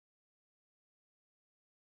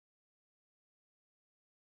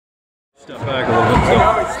Step back a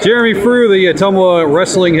little bit. So, Jeremy Frueh, the Ottumwa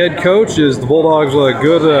wrestling head coach, is the Bulldogs a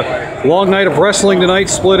good long night of wrestling tonight,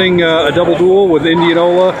 splitting a double duel with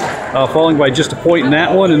Indianola, falling by just a point in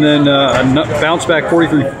that one, and then a bounce back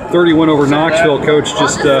 43-30 win over Knoxville. Coach,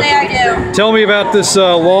 just tell me about this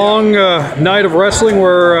long night of wrestling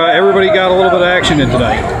where everybody got a little bit of action in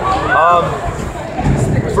tonight.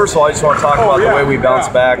 First of all, I just want to talk about the way we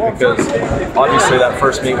bounced back, because obviously that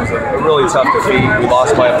first meet was a really tough defeat. We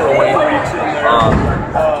lost by a point.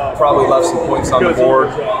 Probably left some points on the board.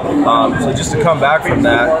 So just to come back from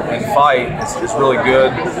that and fight is really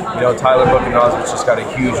good. You know, Tyler Buchanan's just got a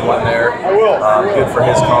huge win there. Good for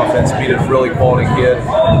his confidence. Beat a really quality kid.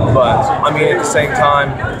 But, I mean, at the same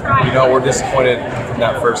time, you know, we're disappointed from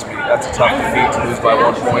that first meet. That's a tough defeat to lose by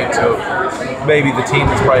 1 point to maybe the team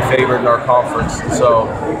that's probably favored in our conference. So,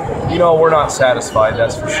 you know, we're not satisfied,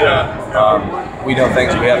 that's for sure. We know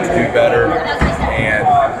things we have to do better,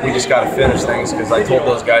 and we just got to finish things, because I told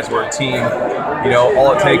those guys we're a team. You know,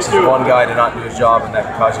 all it takes is one guy to not do his job, and that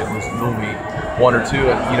could cause you to lose a movie, 1 or 2,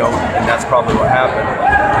 and, you know, and that's probably what happened.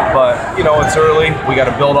 But, you know, it's early. We got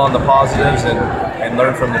to build on the positives and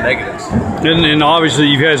learn from the negatives. And obviously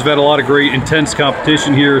you guys have had a lot of great intense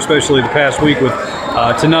competition here, especially the past week with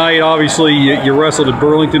tonight. Obviously you wrestled at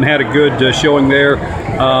Burlington, had a good showing there.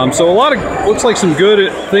 So a lot of, looks like some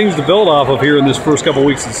good things to build off of here in this first couple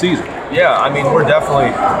weeks of the season. Yeah, I mean, we're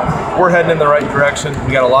heading in the right direction.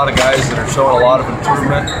 We got a lot of guys that are showing a lot of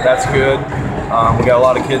improvement. That's good. We got a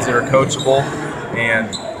lot of kids that are coachable, and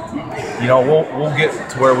you know, we'll get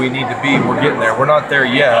to where we need to be. We're getting there. We're not there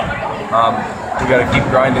yet. We got to keep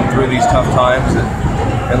grinding through these tough times,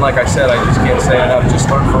 and like I said, I just can't say enough. Just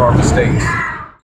learn from our mistakes.